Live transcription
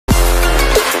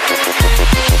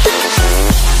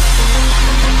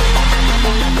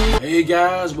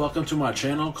guys, welcome to my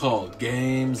channel called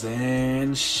Games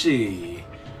and She.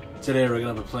 Today we're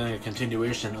going to be playing a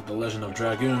continuation of the Legend of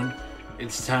Dragoon.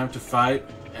 It's time to fight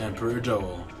Emperor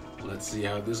Doel. Let's see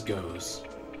how this goes.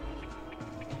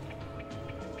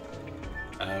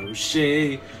 Oh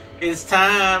she, it's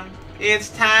time,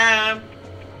 it's time.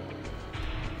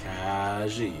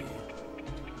 Kaji.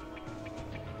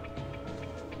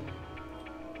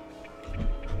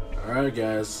 Alright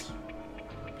guys.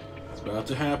 About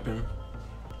to happen.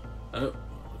 Oh,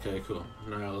 okay, cool.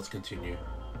 Now let's continue.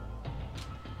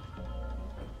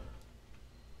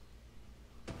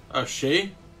 Oh,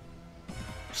 she?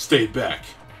 Stay back.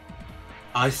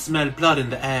 I smell blood in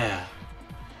the air.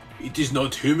 It is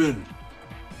not human.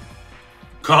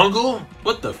 Kongol?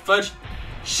 What the fudge?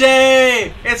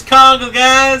 Shay! It's Kongol,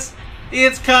 guys!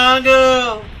 It's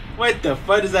Kongol! What the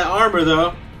fudge is that armor,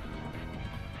 though?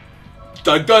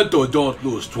 Giganto don't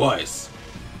lose twice.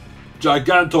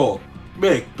 Giganto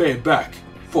make payback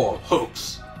for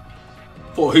hoax.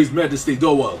 For His Majesty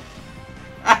Doel.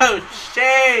 Oh,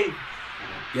 Shay!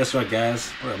 Guess what,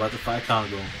 guys? We're about to fight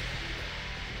Kongol.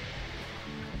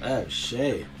 Oh,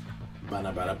 Shay.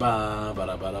 Ba-da-ba-da-ba,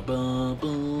 ba-da-ba-da-ba-ba.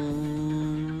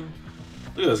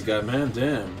 Look at this guy, man.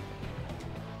 Damn.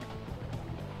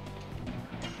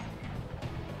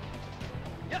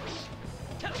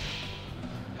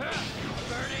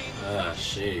 Ah,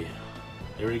 Shay.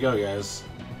 Here we go, guys.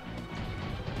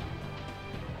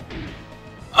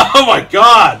 Oh my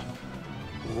god!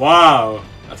 Wow.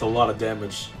 That's a lot of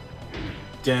damage.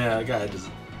 Damn, that guy does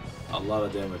a lot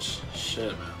of damage.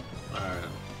 Shit, man. Alright.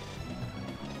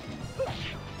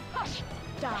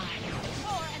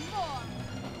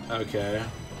 Okay.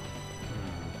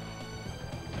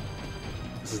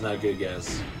 This is not good,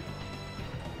 guys.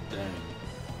 Damn.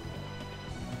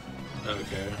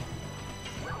 Okay.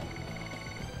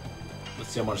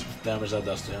 Let's see how much damage that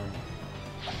does to him.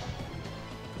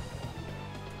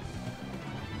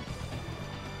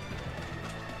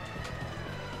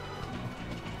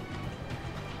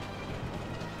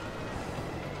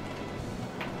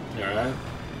 Alright.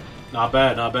 Not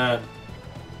bad, not bad.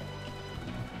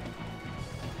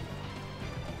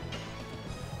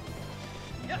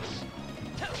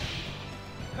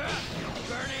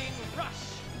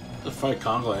 The fight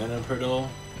Kongol and Emperor Doel.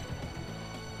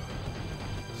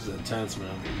 This is intense,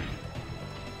 man.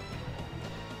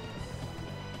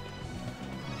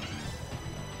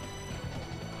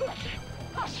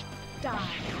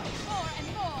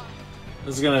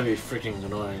 This is gonna be freaking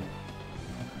annoying.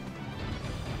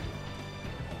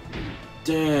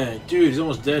 Dang, dude, he's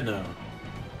almost dead now.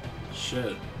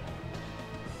 Shit.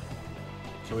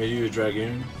 Can we do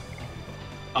Dragoon?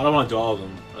 I don't want to do all of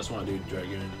them. I just want to do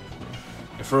Dragoon.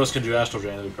 If Rose can do Astral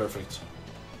Drain, that'd be perfect.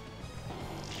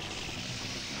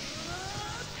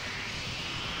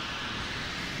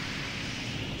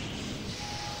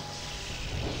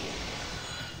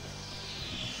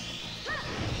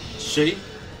 She?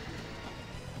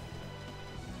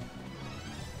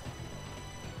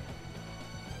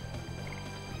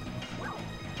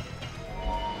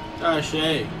 Ah,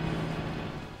 she.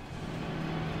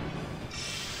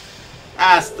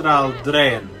 Astral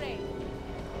Drain.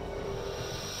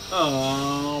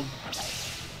 Oh,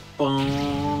 boom.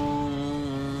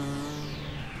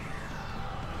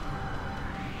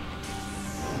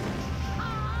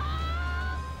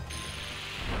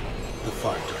 The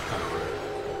fight of power.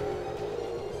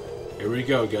 Here we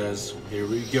go, guys. Here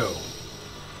we go.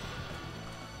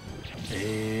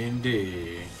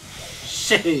 Indeed.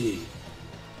 Shay!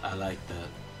 I like that.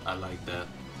 I like that.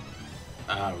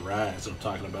 Alright, that's what I'm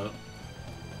talking about.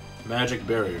 Magic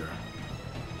Barrier.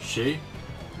 She?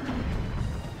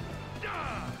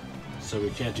 So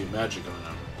we can't do magic on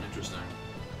him. Interesting.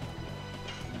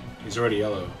 He's already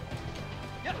yellow.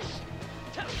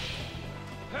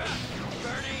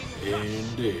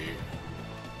 Indeed.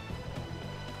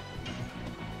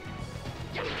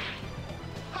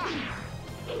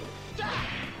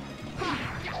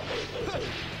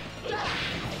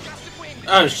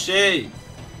 Oh shit!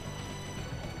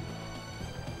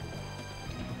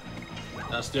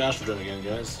 That's the Astral Drain again,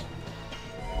 guys.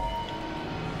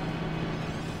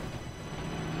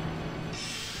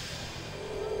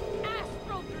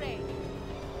 Astral Drain.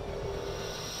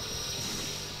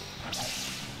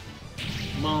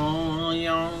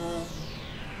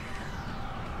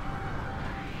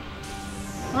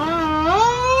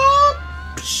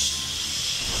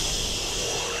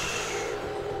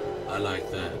 I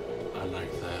like that. I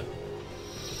like that.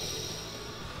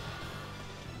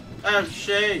 Oh,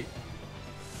 Shay!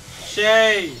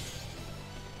 Shay!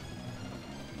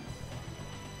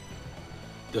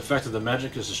 The effect of the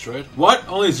magic is destroyed. What?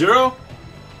 Only 0?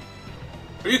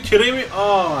 Are you kidding me?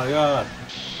 Oh my god.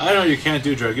 I know you can't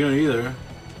do Dragoon either.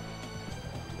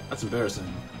 That's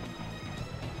embarrassing.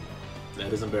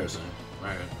 That is embarrassing.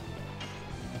 Alright.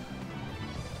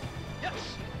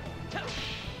 Yes.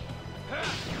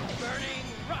 Burning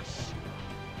rush.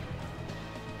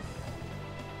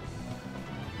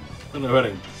 I'm gonna go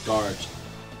ahead and guard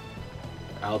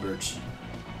Albert.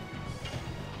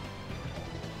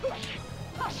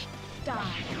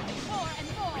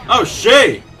 Oh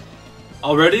shit!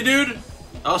 Already, dude?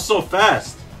 That was so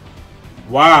fast.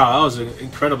 Wow, that was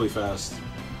incredibly fast.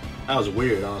 That was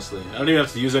weird, honestly. I don't even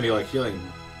have to use any like healing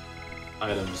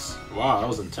items. Wow, that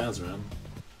was intense, man.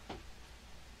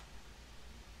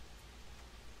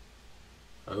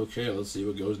 Okay, let's see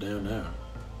what goes down now.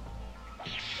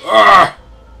 Ah!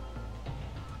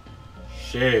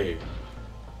 Shay.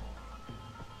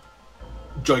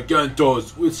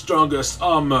 Gigantos with strongest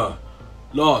armor.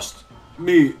 Lost.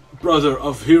 Me, brother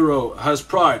of hero, has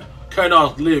pride.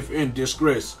 Cannot live in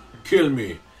disgrace. Kill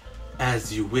me.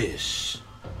 As you wish.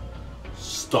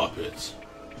 Stop it.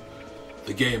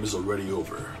 The game is already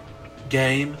over.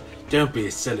 Game? Don't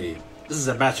be silly. This is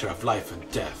a matter of life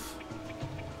and death.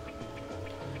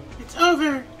 It's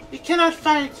over. You cannot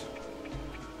fight.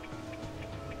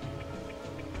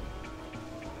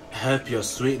 I hope your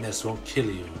sweetness won't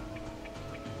kill you.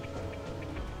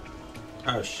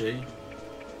 Oh, she?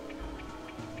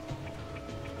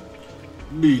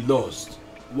 Me lost.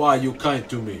 Why you kind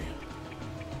to me?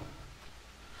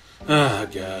 Ah,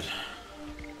 God.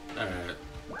 Alright.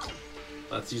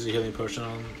 Let's use a healing potion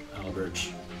on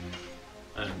Albert.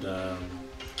 And,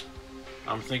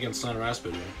 I'm thinking Sun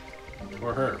Raspberry.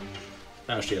 Or her.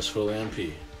 Now she has full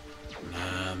MP.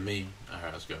 Nah, me.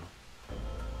 Alright, let's go.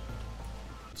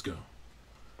 Let's go.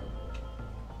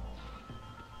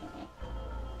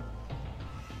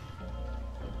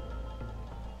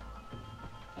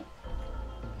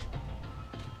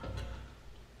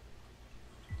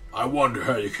 I wonder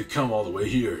how you could come all the way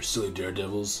here, silly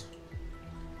daredevils.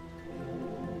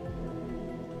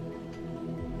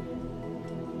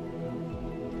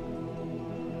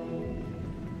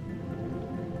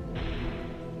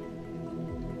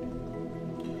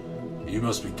 You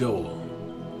must be Doel.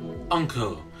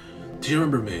 Uncle, do you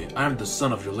remember me? I am the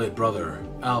son of your late brother,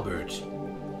 Albert.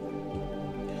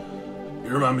 You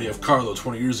remind me of Carlo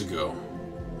 20 years ago.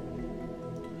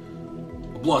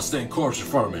 A blood-stained corpse in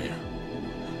front of me.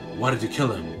 Why did you kill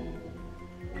him?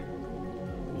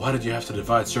 Why did you have to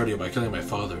divide Serdia by killing my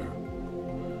father?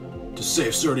 To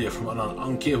save Serdia from an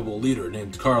incapable leader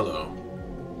named Carlo.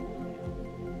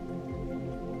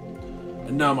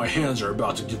 And now my hands are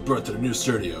about to give birth to the new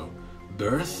Serdio.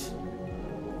 Birth?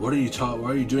 What are you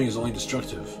doing is only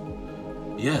destructive.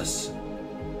 Yes.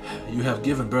 You have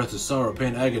given birth to sorrow,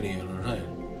 pain, agony, and right.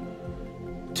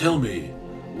 Tell me,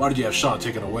 why did you have Sean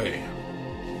taken away?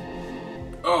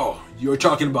 Oh, you're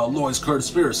talking about Lloyd's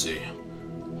conspiracy.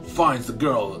 Finds the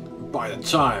girl by the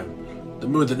time the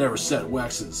moon that never set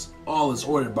waxes. All is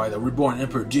ordered by the reborn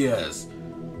Emperor Diaz.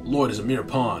 Lloyd is a mere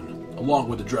pawn, along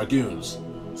with the Dragoons.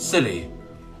 Silly.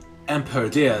 Emperor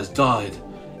Diaz died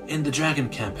in the Dragon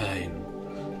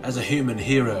campaign as a human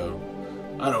hero.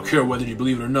 I don't care whether you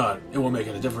believe it or not, it won't make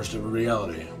any difference to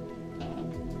reality.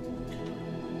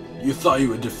 You thought you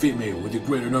would defeat me with your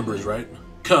greater numbers, right?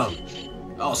 Come.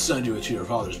 I'll send you to your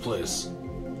father's place.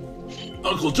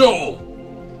 Uncle Joel!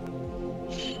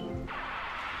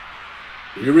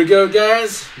 Here we go,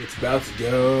 guys. It's about to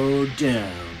go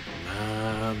down.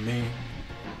 I mean.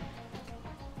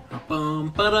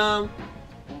 Bum ba-dum.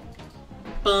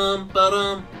 Bum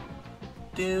ba-dum.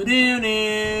 Do do do.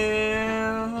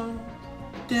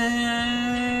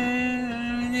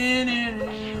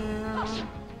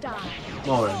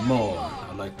 More and more.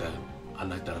 I like that. I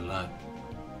like that a lot.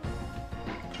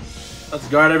 Let's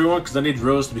guard everyone, because I need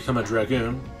Rose to become a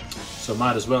Dragoon. So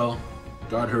might as well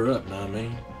guard her up, know what I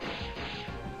mean?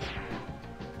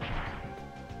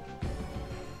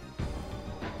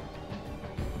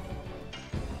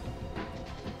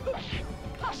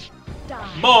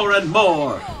 More and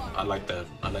more! I like that.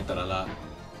 I like that a lot.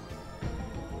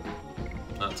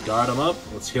 Let's guard them up.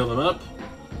 Let's heal them up.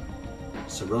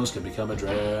 So Rose can become a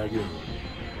Dragoon.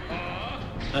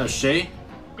 Oh, she?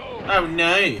 Oh,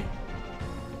 no!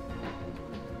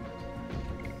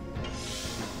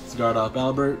 Let's guard up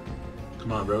Albert.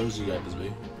 Come on, Rose, you got this,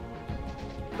 baby.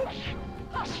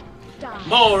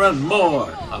 More and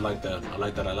more! I like that. I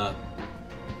like that a lot.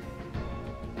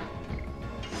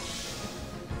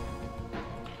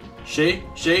 She?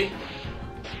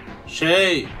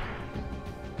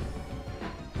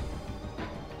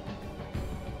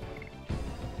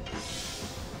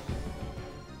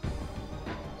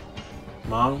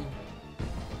 Mom?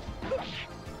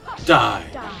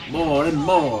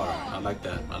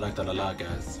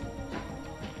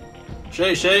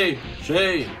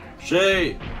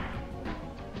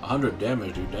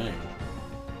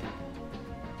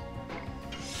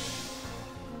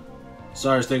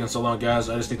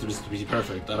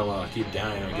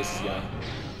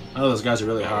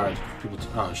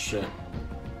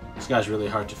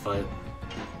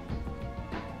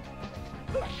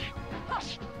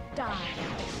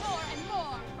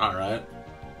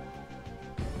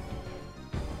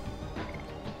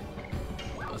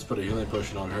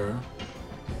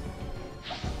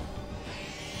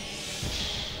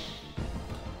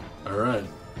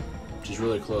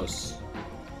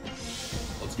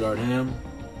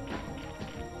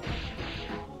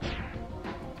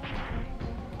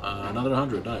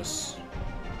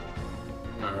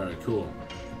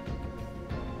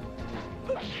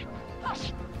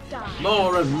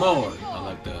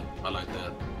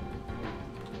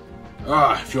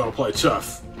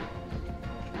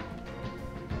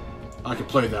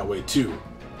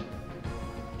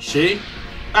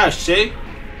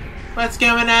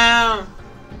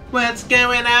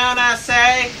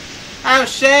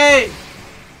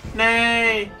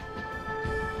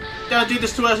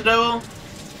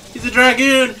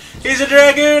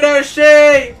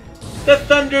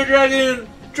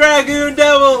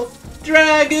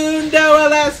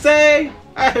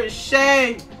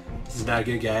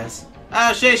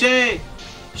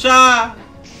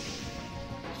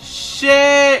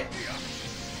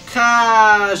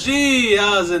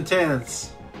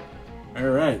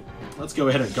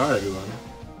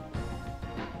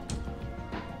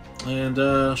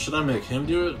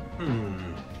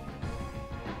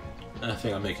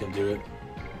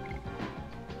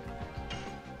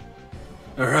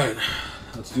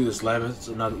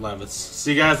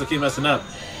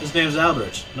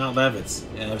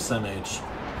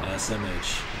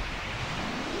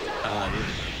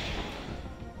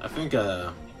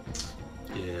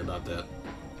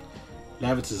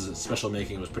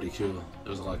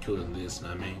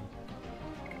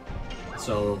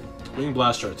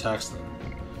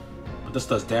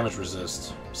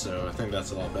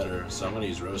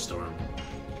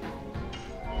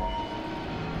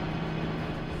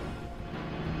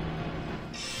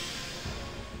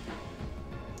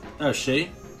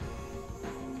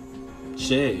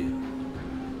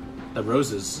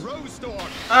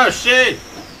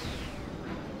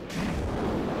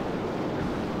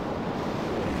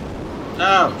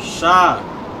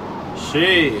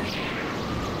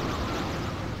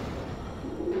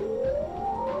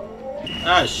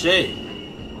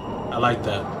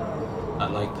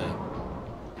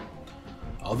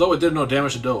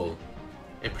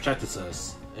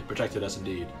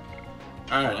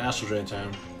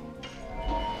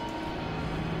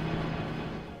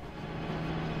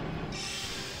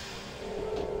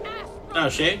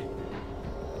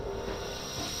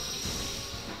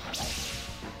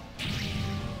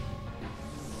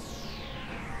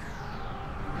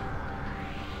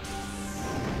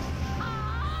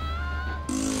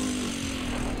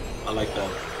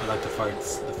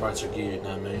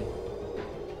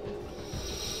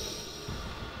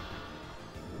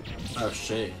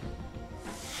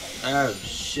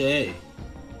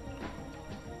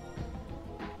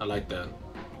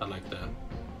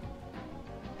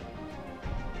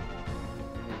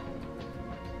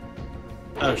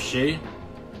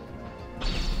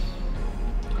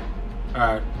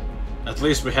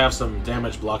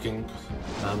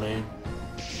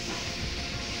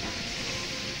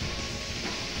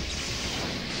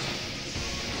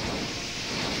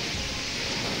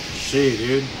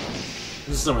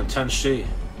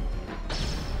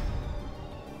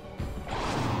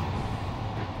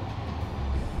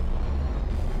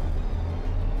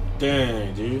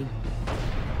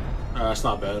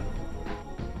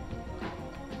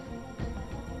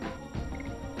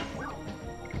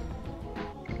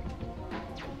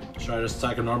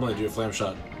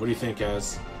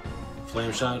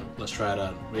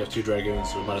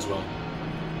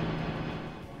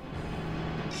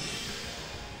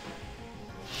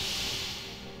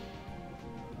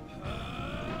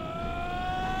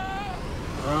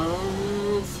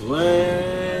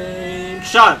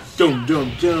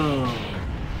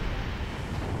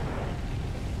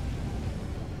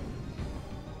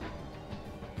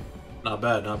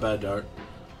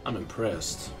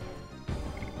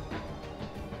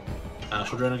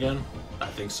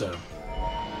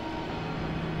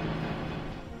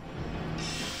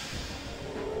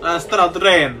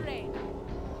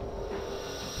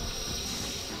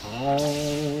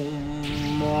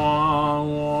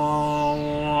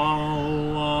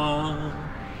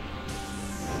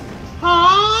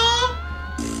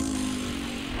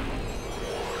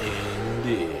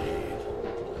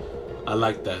 I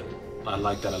like that. I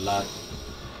like that a lot.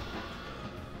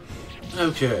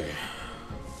 Okay.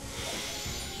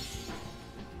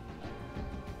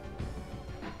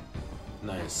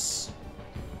 Nice.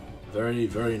 Very,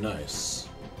 very nice.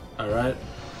 Alright.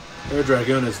 Air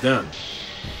Dragoon is done.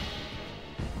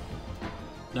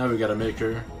 Now we gotta make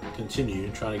her continue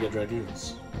trying to get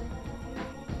Dragoons.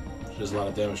 She does a lot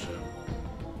of damage to him.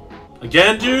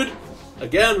 Again, dude?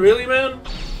 Again? Really, man?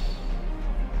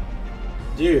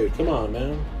 Dude, come on,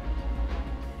 man.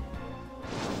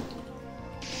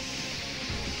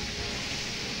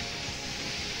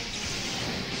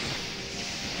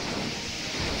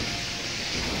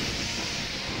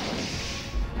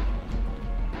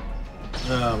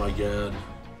 Oh my god.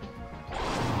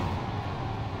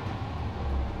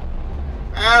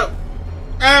 Ow!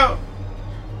 Ow!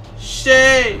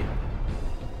 Shay!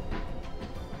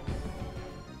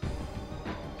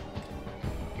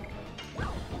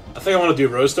 I think I want to do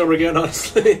Roast Over again,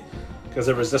 honestly, because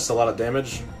it resists a lot of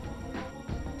damage.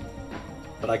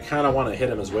 But I kind of want to hit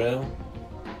him as well.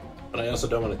 But I also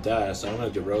don't want to die, so I'm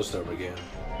going to do Roast Over again.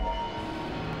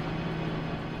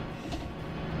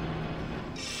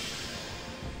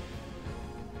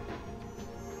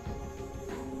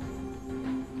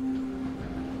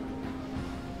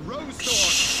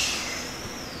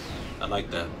 I like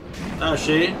that. Oh,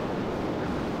 she?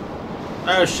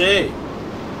 Oh, she?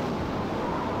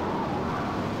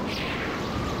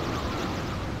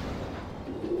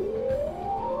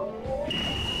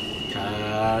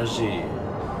 Kaji.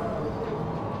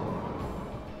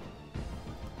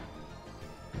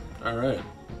 Alright.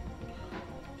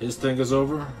 His thing is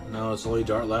over. Now it's only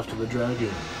Dart left of the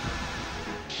Dragoon.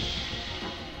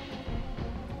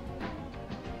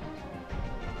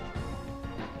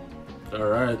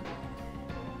 Alright.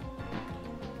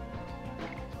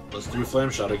 Let's do Flame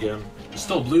Shot again. It's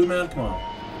still blue, man? Come on.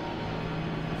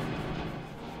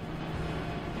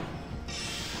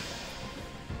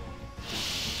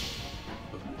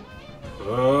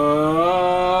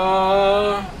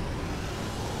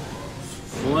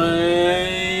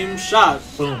 Flame Shot!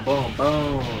 Boom, boom,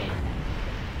 boom.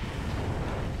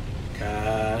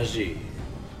 Kaji.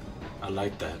 I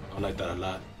like that. I like that a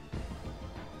lot.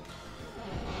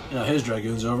 Yeah, his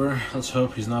Dragoon's over. Let's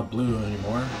hope he's not blue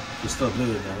anymore. He's still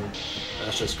blue, man.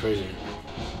 That's just crazy.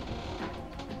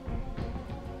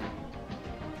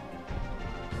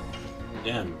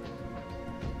 Damn.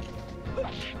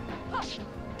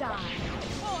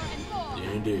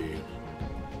 Indeed.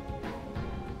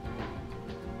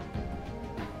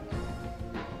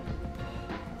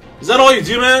 Is that all you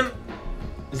do, man?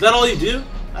 Is that all you do?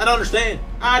 I don't understand.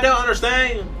 I don't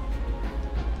understand.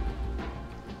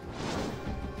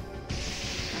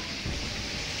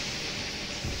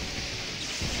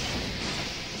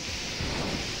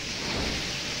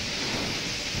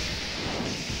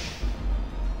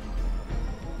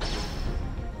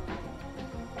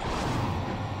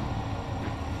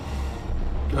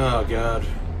 Oh god.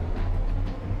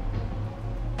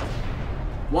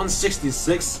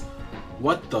 166?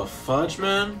 What the fudge,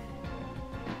 man?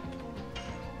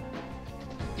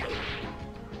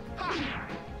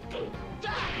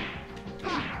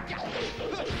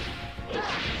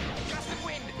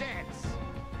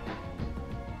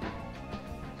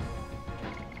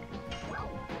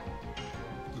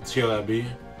 Let's heal that B.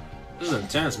 This is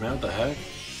intense, man. What the heck?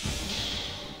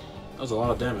 That was a lot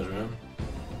of damage, man.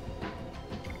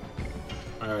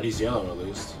 Alright, he's yellow at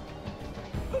least.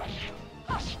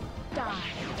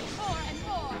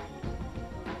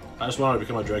 I just wanted to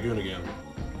become a Dragoon again.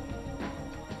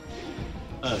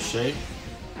 Oh, Shay?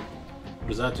 What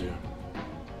does that do?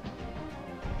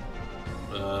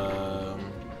 I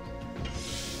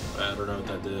don't know what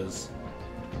that is.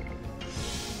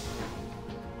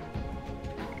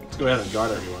 Let's go ahead and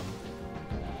guard everyone.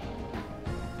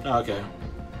 Oh, okay.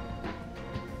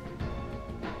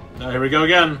 Oh, here we go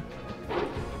again.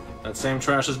 That same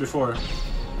trash as before.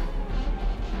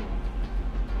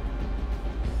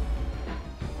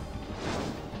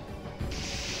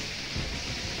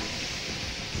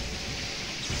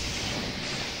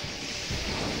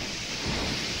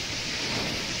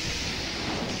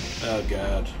 Oh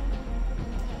god.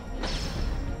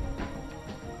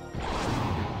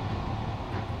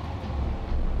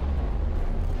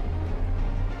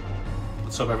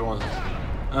 Let's hope everyone's...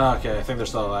 Oh, okay, I think they're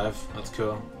still alive. That's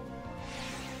cool.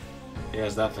 He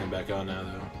has that thing back on now,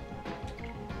 though.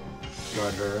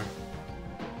 Guard her.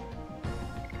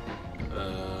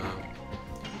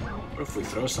 What if we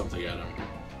throw something at him?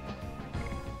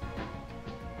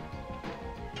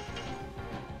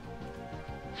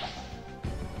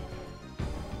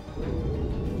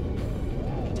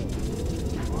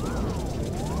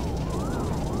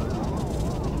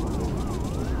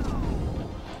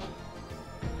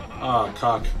 Ah,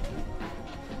 cock.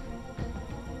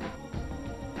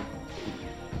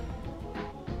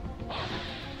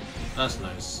 That's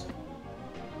nice.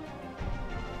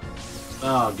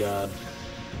 Oh god.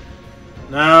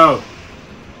 No!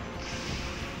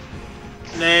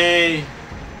 Nay!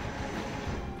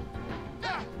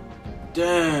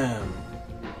 Damn!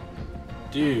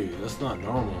 Dude, that's not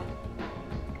normal.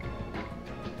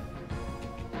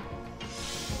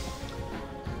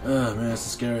 Oh man, this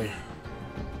is scary.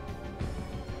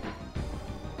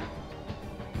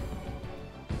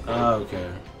 Oh,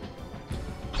 okay.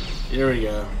 Here we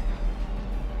go.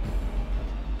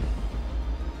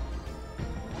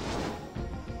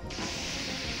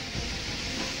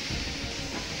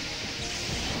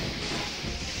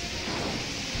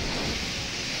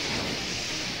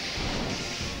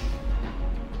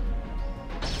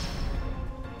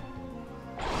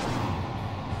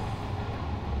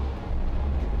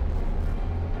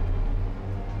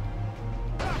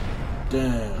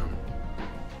 Damn.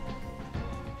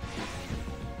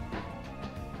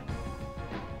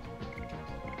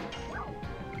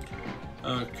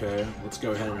 Okay, let's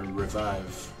go ahead and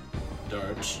revive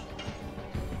Dart.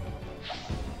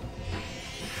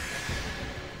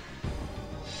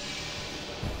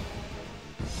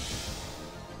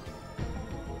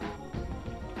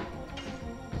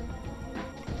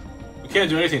 We can't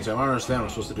do anything to him. I don't understand what we're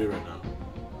supposed to do right now.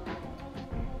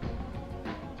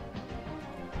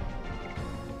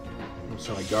 I'm just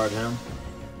gonna guard him.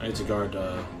 I need to guard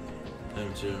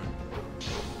him too.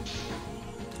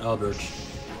 Albert.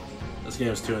 This game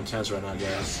is too intense right now,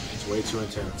 guys. It's way too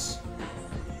intense.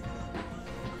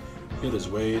 It is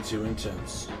way too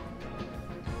intense.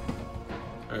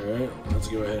 Alright, let's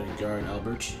go ahead and guard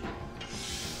Albert.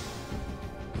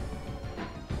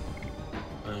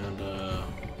 And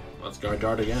let's guard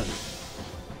Dart again.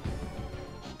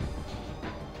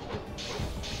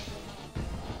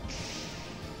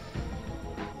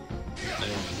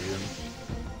 Damn, dude.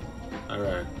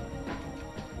 Alright.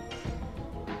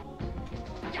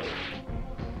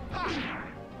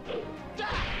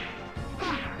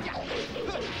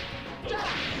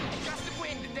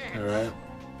 Alright.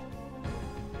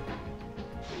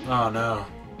 Oh no.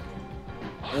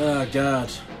 Oh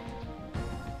god.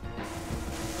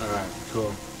 Alright,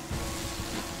 cool.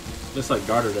 Just like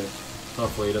guarded it.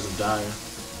 Hopefully he doesn't die.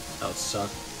 That would suck.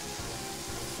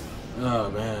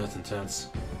 Oh man, that's intense.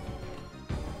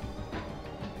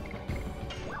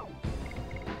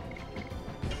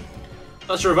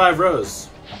 Let's revive Rose.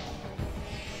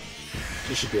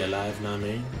 She should be alive, not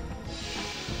me.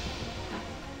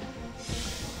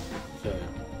 Okay.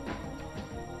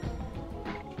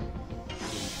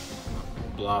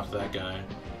 Block that guy.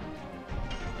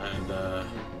 And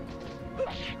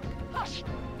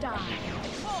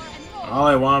all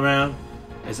I want, man,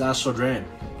 is Astral Drain.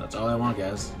 That's all I want,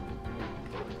 guys.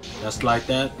 Just like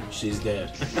that, she's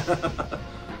dead.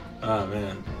 Oh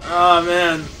man. Oh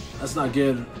man. That's not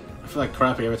good. I feel like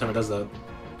crappy every time it does that.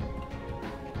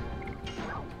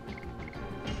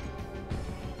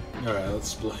 Alright,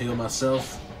 let's heal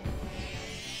myself.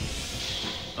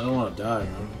 I don't want to die,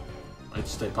 man. I need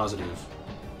to stay positive.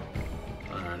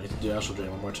 Alright, I need to do Astral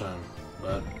Drain one more time.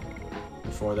 But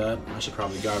before that, I should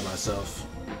probably guard myself.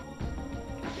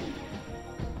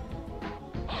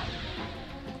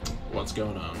 What's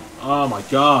going on? Oh my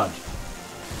god!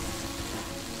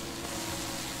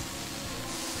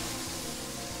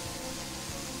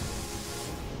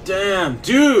 Damn,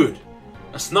 dude!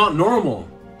 That's not normal.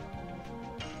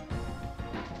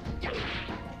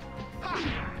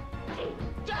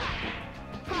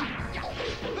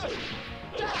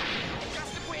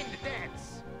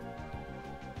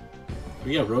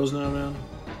 We got Rose now, man.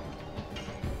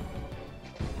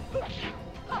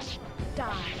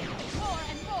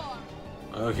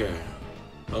 Okay.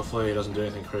 Hopefully he doesn't do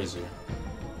anything crazy.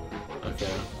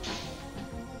 Okay.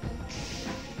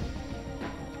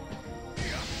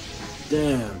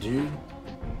 Damn, dude.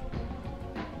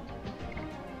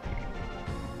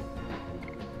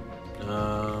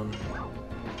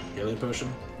 Healing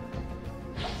potion.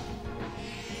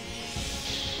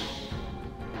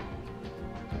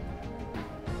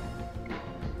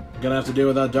 Gonna have to deal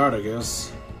with that dart, I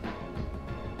guess.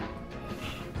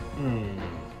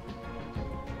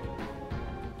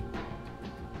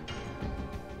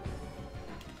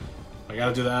 I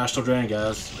gotta do the Astral Drain,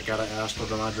 guys. I gotta Astral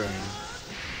Drain my drain.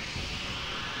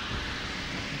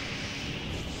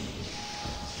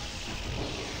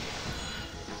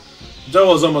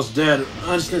 Doel's almost dead.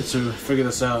 I just need to figure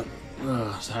this out.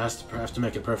 I have to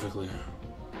make it perfectly.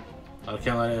 I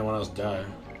can't let anyone else die.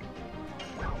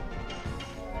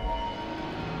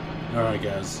 Alright,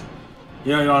 guys.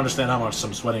 You don't understand how much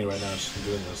I'm sweating right now just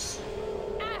doing this.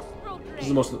 This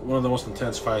is one of the most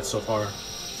intense fights so far.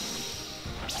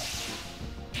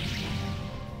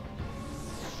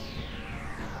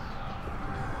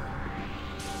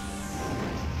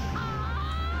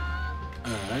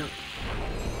 Alright.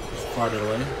 Just farted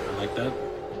away. I like that.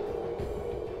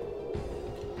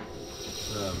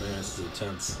 Oh man, this is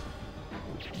intense.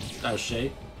 Oh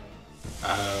shit.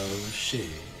 Oh shit.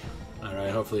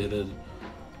 Alright, hopefully it did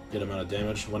good amount of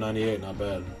damage. 198, not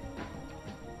bad.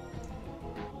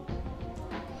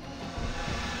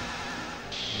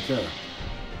 Okay.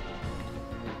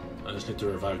 I just need to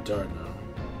revive Dart now.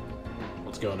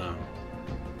 Let's go now.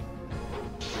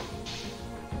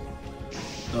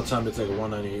 No time to take a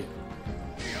 198.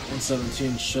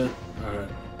 117 shit. Alright.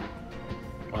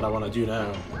 What I want to do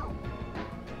now,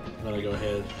 I'm gonna go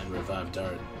ahead and revive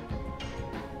Dart.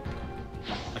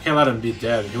 I can't let him be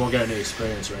dead. He won't get any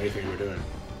experience or anything we're doing.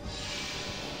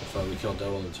 If we kill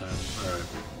Doel in time. Alright.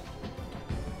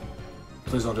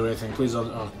 Please don't do anything. Please don't.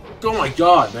 Oh my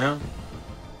god, man.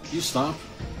 You stop.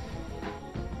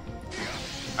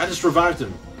 I just revived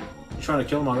him. You trying to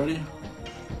kill him already?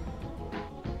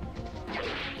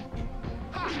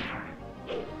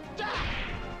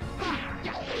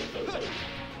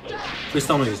 Please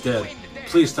tell me he's dead.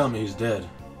 Please tell me he's dead.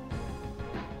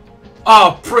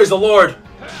 Oh, praise the Lord!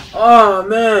 Oh,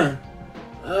 man!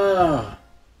 Oh.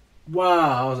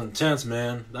 Wow, that was intense,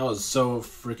 man. That was so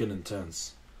freaking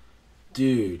intense.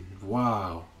 Dude,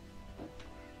 wow.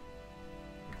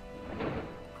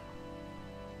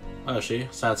 Oh, she?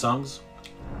 Sad songs?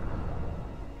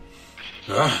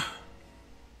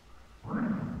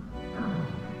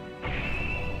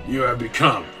 You have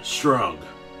become strong.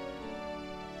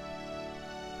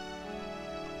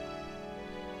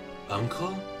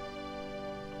 Uncle?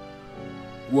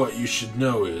 What you should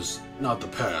know is, not the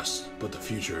past, but the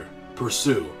future.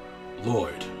 Pursue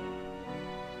Lloyd.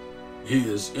 He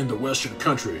is in the western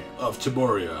country of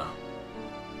Tiboria.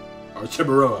 Or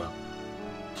Tiburoa.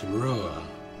 Tiburoa.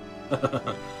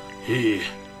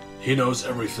 He knows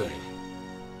everything.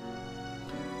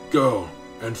 Go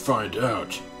and find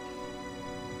out.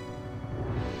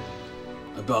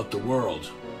 About the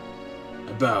world.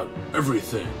 About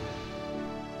everything.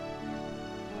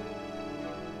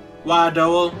 Why,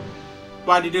 Doel?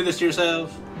 Why'd you do this to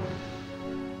yourself?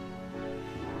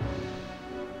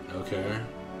 Okay.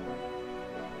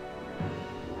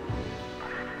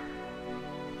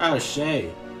 Oh,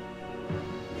 Shay.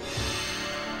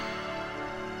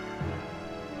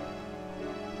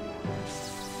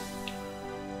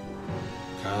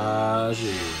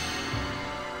 Kaji.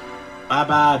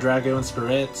 Bye-bye, Dragoon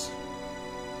Spirit.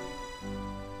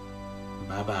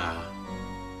 Bye-bye.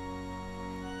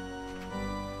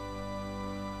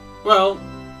 Well,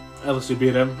 at least we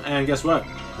beat him, and guess what?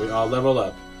 We all level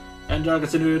up. And Dark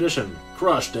gets a new edition,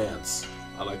 Crush Dance.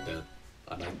 I like that.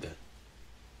 I like that.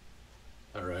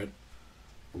 Alright.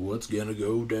 What's gonna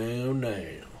go down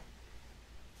now?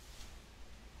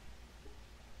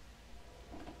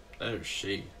 There's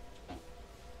she.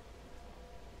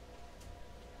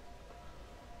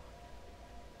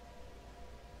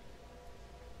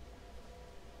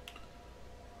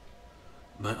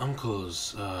 My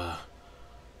uncle's,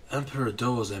 Emperor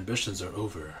Doel's ambitions are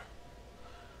over.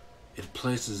 It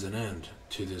places an end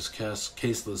to this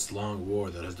caseless long war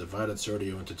that has divided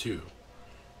Serdio into two.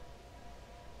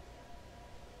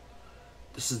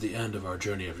 This is the end of our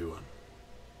journey, everyone.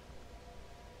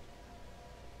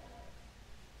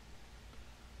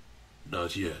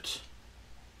 Not yet.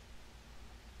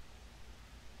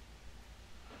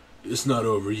 It's not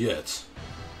over yet.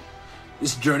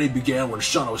 This journey began when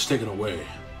Shauna was taken away.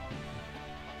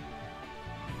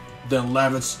 Then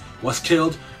Lavitz was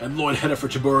killed and Lloyd headed for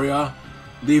Tiburia,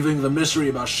 leaving the mystery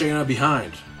about Shayna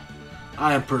behind.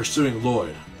 I am pursuing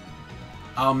Lloyd.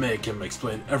 I'll make him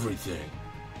explain everything.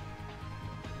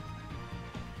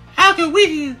 I'll go with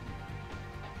you.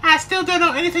 I still don't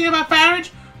know anything about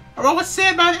Farage or what was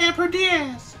said by the Emperor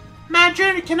Diaz. My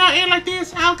journey cannot end like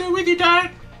this. I'll go with you,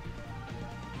 Dart.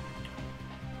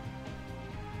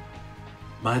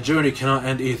 My journey cannot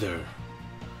end either.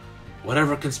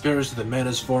 Whatever conspiracy the man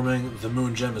is forming, the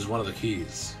Moon Gem is one of the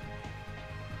keys.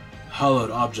 Hollowed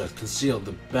object concealed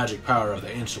the magic power of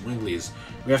the ancient Winglies.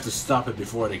 We have to stop it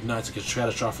before it ignites a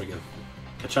catastrophe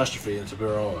in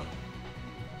Tiburoa.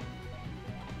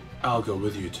 I'll go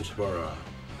with you to Tiburoa.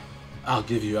 I'll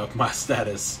give up my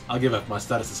status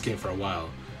as king for a while,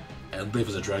 and live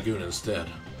as a dragoon instead.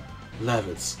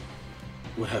 Lavitz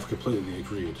would have completely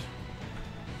agreed.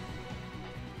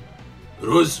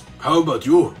 Rose, how about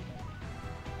you?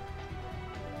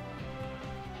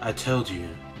 I told you,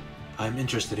 I'm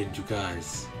interested in you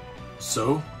guys.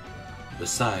 So?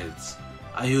 Besides,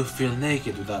 you feel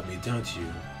naked without me, don't you?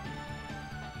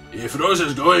 If Rose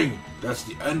is going, that's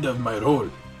the end of my role.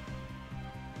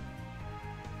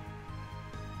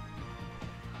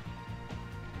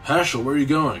 Herschel, where are you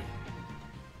going?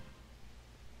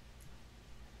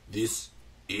 This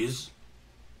is...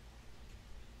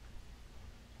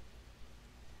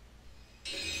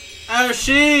 Oh,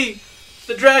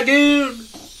 the Dragoon!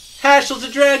 Herschel's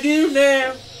a Dragoon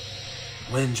now!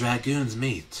 When Dragoons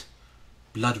meet,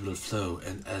 blood will flow,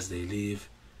 and as they leave,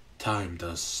 time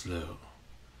does slow.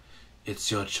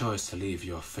 It's your choice to leave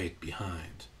your fate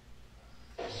behind.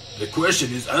 The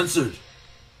question is answered.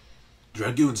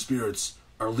 Dragoon spirits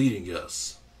are leading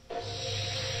us.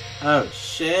 Oh,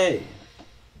 shit.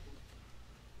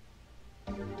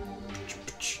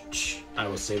 I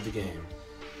will save the game.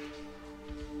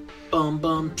 Bum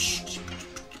bum.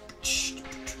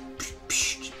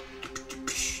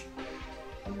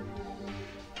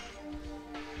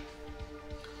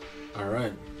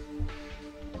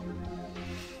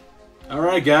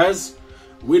 Alright guys,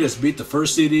 we just beat the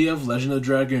first CD of Legend of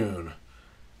Dragoon.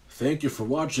 Thank you for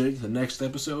watching. The next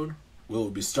episode, we'll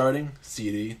be starting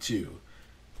CD 2.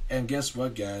 And guess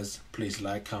what guys, please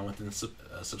like, comment, and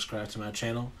subscribe to my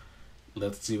channel.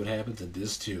 Let's see what happens in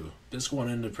this 2. This one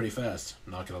ended pretty fast,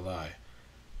 not gonna lie.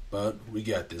 But we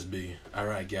got this, B.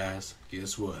 Alright guys,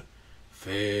 guess what?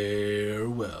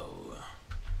 Farewell.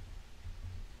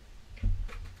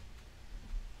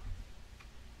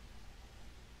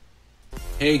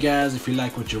 Hey guys, if you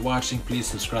like what you're watching, please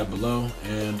subscribe below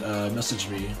and message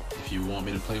me if you want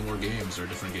me to play more games or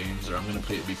different games, or I'm going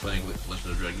to be playing with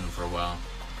Legend of Dragoon for a while.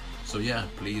 So yeah,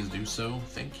 please do so.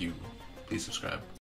 Thank you. Please subscribe.